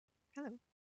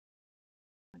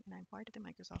and I'm part of the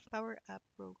Microsoft Power App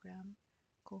Program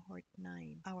Cohort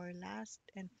 9. Our last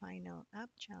and final app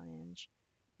challenge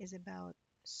is about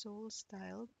Soul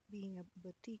Style, being a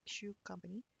boutique shoe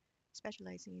company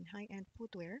specializing in high-end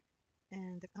footwear,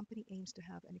 and the company aims to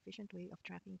have an efficient way of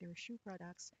tracking their shoe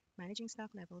products, managing stock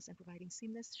levels, and providing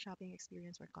seamless shopping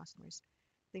experience for customers.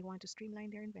 They want to streamline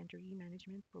their inventory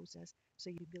management process, so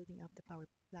you'll be building up the Power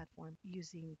Platform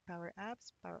using Power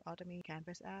Apps, Power Automate,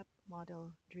 Canvas app,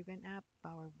 Model Driven app,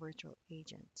 Power Virtual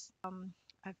Agents.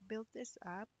 I've built this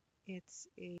app. It's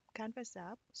a Canvas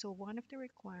app. So one of the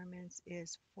requirements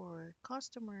is for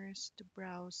customers to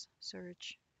browse,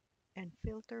 search, and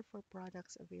filter for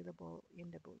products available in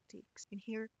the boutiques. In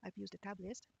here, I've used a tab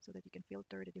list so that you can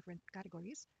filter the different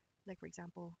categories, like for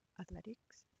example,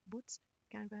 athletics, boots,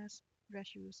 canvas, dress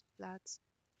shoes, flats,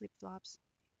 flip-flops,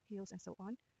 heels, and so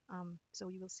on. So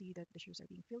you will see that the shoes are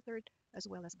being filtered as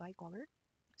well as by color.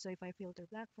 So if I filter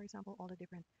black, for example, all the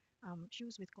different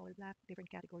shoes with color black, different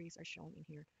categories are shown in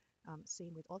here.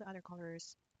 Same with all the other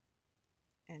colors,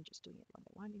 and just doing it one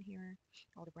by one in here.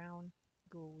 All the brown,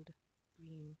 gold,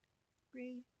 green,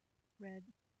 gray, red,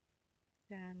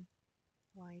 tan,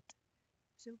 white,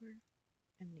 silver,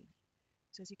 and navy.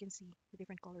 So as you can see, the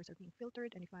different colors are being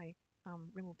filtered, and if I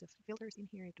remove the filters in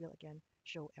here, it will again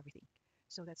show everything.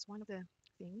 So that's one of the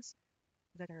things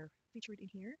that are featured in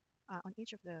here. On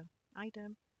each of the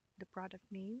item, the product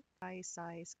name, price,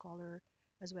 size, color,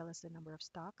 as well as the number of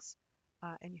stocks.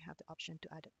 And you have the option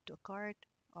to add it to a cart,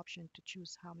 option to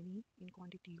choose how many in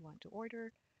quantity you want to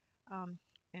order.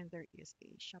 And there is a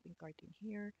shopping cart in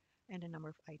here and the number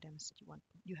of items that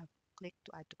you have clicked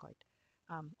to add to cart.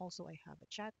 Also, I have a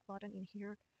chat button in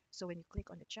here. So when you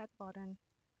click on the chat button,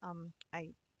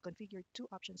 I configured two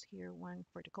options here, one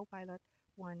for the Copilot,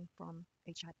 one from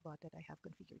a chatbot that I have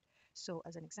configured. So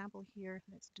as an example here,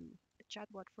 let's do the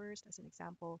chatbot first. As an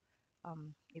example,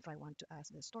 if I want to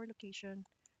ask the store location,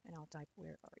 and I'll type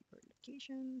where are your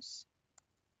locations,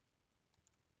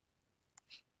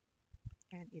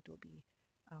 and it will be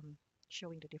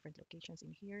showing the different locations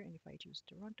in here. And if I choose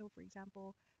Toronto, for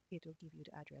example, it will give you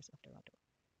the address of Toronto.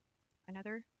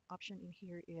 Another option in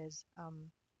here is,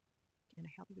 can I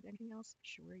help you with anything else?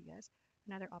 Sure, yes.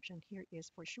 Another option here is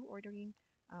for shoe ordering.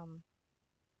 I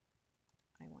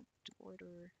want to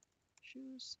order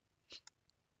shoes,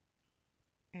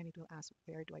 and it will ask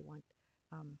where do I want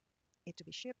it to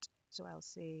be shipped. So I'll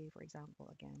say, for example,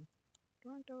 again,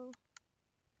 Toronto,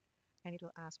 and it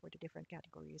will ask for the different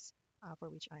categories for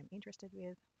which I'm interested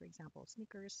with. For example,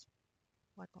 sneakers.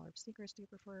 What color of sneakers do you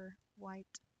prefer?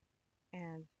 White.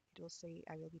 And it will say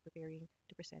I will be preparing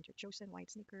to present your chosen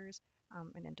white sneakers,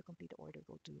 and then to complete the order,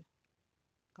 go to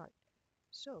cart.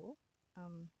 So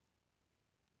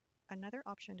another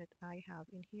option that I have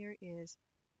in here is,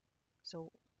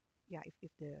 so yeah,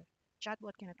 if the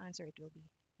chatbot cannot answer, it will be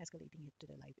escalating it to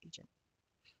the live agent.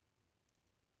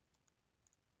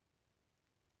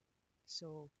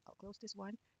 So I'll close this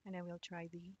one, and then we'll try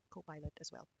the Copilot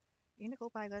as well. In the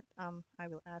Copilot, I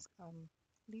will ask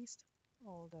list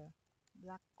all the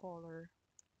black color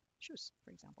shoes,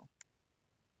 for example.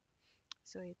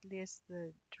 So it lists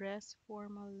the dress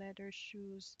formal leather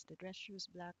shoes, the dress shoes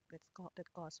black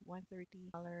that cost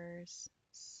 $130,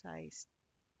 size,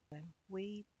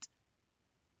 weight,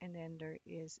 and then there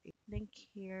is a link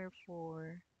here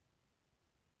for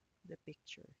the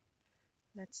picture.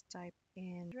 Let's type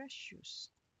in dress shoes.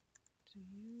 Do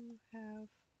you have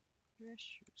dress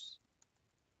shoes?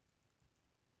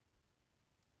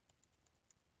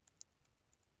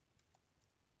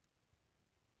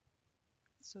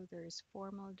 So there's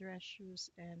formal dress shoes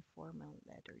and formal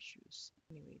leather shoes.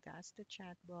 Anyway, that's the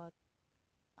chatbot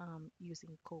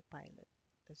using Copilot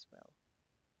as well.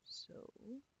 So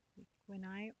when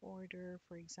I order,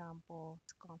 for example,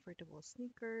 comfortable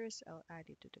sneakers, I'll add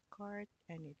it to the cart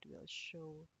and it will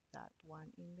show that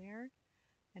one in there.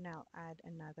 And I'll add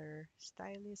another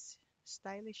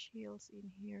stylish heels in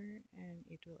here, and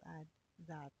it will add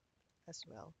that as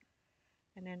well.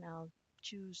 And then I'll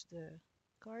choose the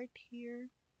cart here,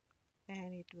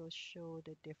 and it will show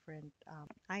the different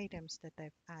items that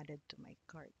I've added to my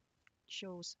cart.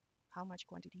 Shows how much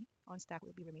quantity on stack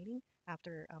will be remaining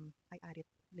after I add it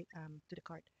to the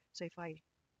cart. So if I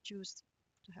choose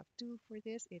to have two for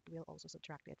this, it will also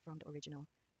subtract it from the original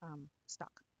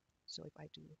stock. So if I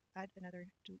do add another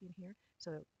two in here,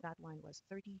 so that one was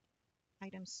 30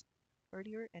 items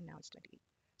earlier and now it's 28.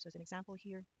 So as an example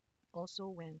here, also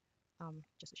when,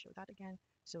 just to show that again,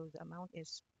 so the amount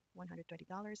is $120,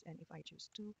 and if I choose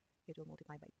two, it will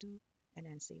multiply by two, and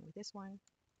then same with this one,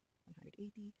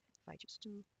 180. If I choose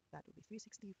two, that would be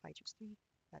 360. If I choose three,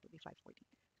 that would be 540.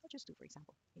 I'll choose two, for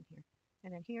example, in here.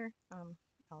 And then here,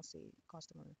 I'll say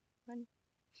customer one,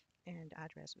 and the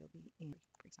address will be in,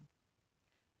 for example.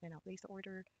 Then I'll place the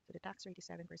order. So the tax rate is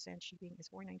 7%, shipping is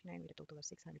 $4.99 with a total of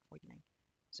 $649.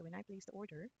 So when I place the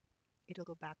order, it will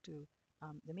go back to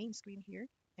the main screen here,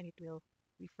 and it will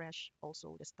refresh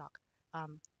also the stock.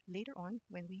 Later on,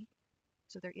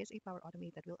 so there is a Power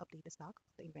Automate that will update the stock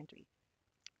of the inventory.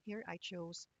 Here I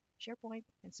chose SharePoint,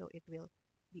 and so it will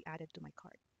be added to my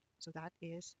cart. So that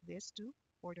is this to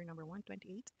order number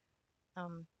 128.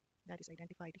 That is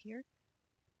identified here.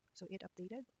 So it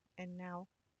updated, and now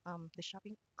the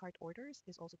shopping cart orders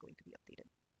is also going to be updated.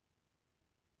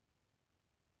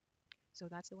 So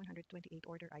that's the 128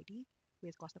 order ID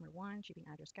with customer one, shipping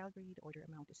address Calgary, the order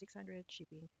amount is 600,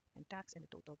 shipping and tax, and the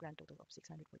total grand total of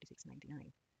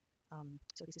 646.99.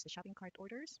 So this is the shopping cart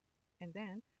orders. And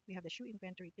then we have the shoe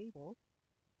inventory table.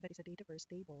 That is a Dataverse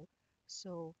table.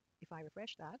 So if I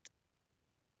refresh that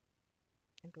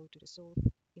and go to the sold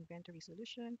inventory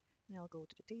solution, and I'll go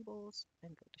to the tables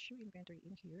and go to shoe inventory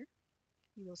in here,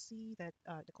 you will see that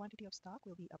the quantity of stock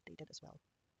will be updated as well.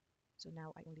 So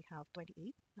now I only have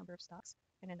 28 number of stocks,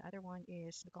 and then the other one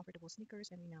is the comfortable sneakers,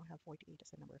 and we now have 48 as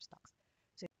the number of stocks.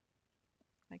 So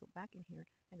if I go back in here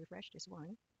and refresh this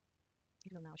one,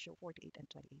 it will now show 48 and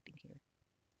 28 in here.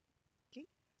 Okay,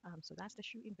 so that's the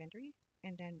shoe inventory,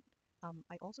 and then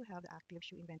I also have the active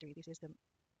shoe inventory. This is the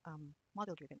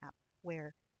model-driven app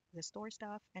where the store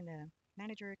staff and the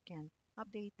manager can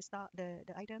update the stock, the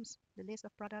items, the list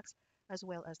of products, as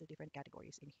well as the different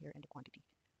categories in here and the quantity.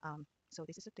 So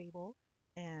this is a table,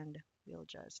 and we'll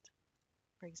just,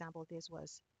 for example, this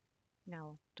was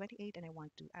now 28, and I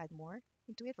want to add more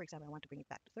into it. For example, I want to bring it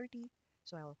back to 30,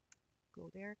 so I'll go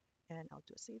there and I'll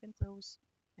do a save and close,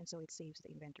 and so it saves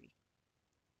the inventory.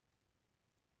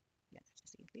 Yeah, that's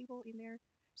the same table in there.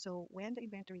 So when the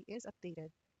inventory is updated,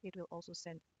 it will also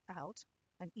send out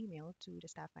an email to the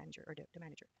staff manager or the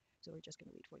manager. So we're just going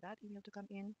to wait for that email to come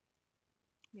in.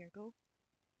 There you go.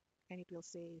 And it will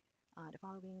say the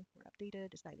following were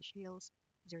updated: the stylish heels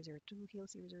 002,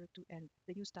 heels 002, and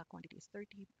the new stock quantity is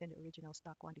 30, and the original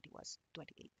stock quantity was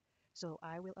 28. So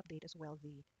I will update as well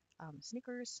the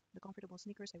sneakers, the comfortable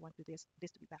sneakers. I want this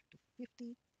to be back to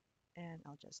 50, and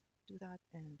I'll just do that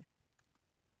and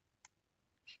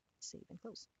save and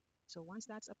close. So once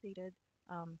that's updated,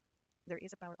 there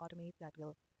is a Power Automate that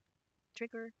will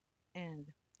trigger, and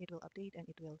it will update, and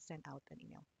it will send out an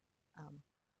email.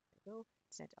 There you go,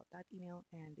 sent out that email,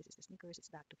 and this is the sneakers. It's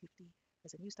back to 50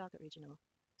 as a new stock. The original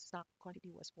stock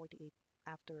quantity was 48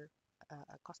 after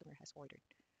a customer has ordered.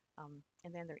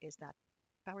 And then there is that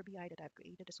Power BI that I've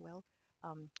created as well.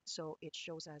 So it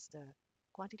shows us the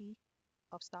quantity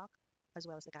of stock as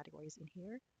well as the categories in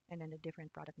here, and then the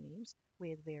different product names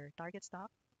with their target stock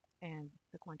and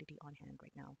the quantity on hand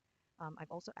right now.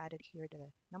 I've also added here the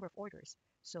number of orders.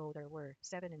 So there were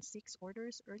 7 and 6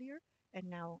 orders earlier, and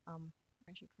now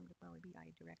actually from the Power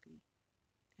BI directly.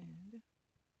 And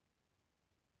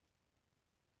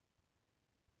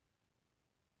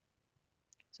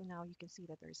so now you can see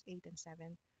that there's 8 and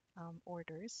 7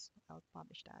 orders. I'll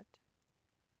publish that.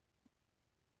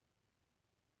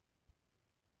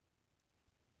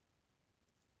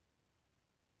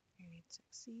 And it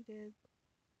succeeded.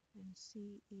 And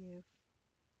see if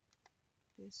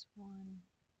this one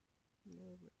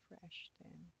will refresh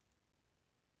then.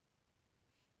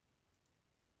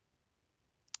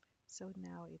 So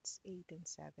now it's 8 and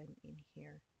 7 in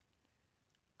here.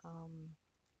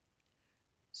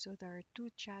 So there are 2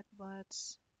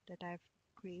 chatbots that I've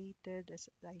created as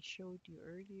I showed you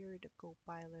earlier, the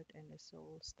Copilot and the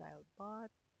Soul Style bot.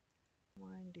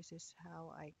 This is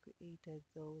how I created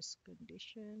those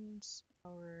conditions.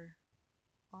 Our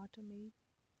automate.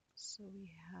 So we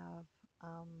have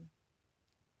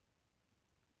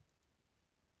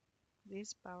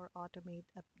this Power Automate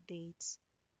updates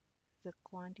the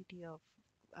quantity of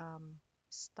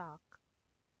stock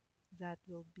that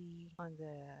will be on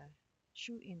the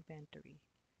shoe inventory.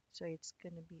 So it's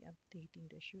going to be updating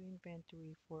the shoe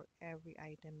inventory for every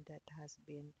item that has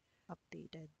been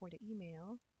updated. For the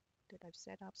email that I've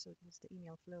set up, so this is the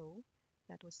email flow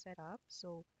that was set up.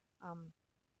 So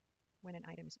when an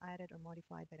item is added or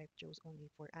modified, that I've chose only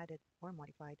for added or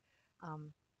modified,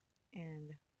 and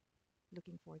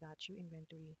looking for that shoe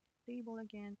inventory table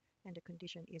again, and the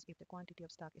condition is if the quantity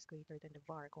of stock is greater than the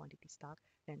var quantity stock,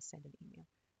 then send an email,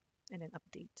 and then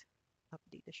update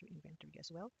the shoe inventory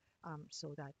as well,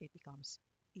 so that it becomes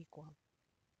equal,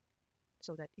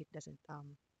 so that it doesn't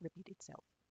repeat itself.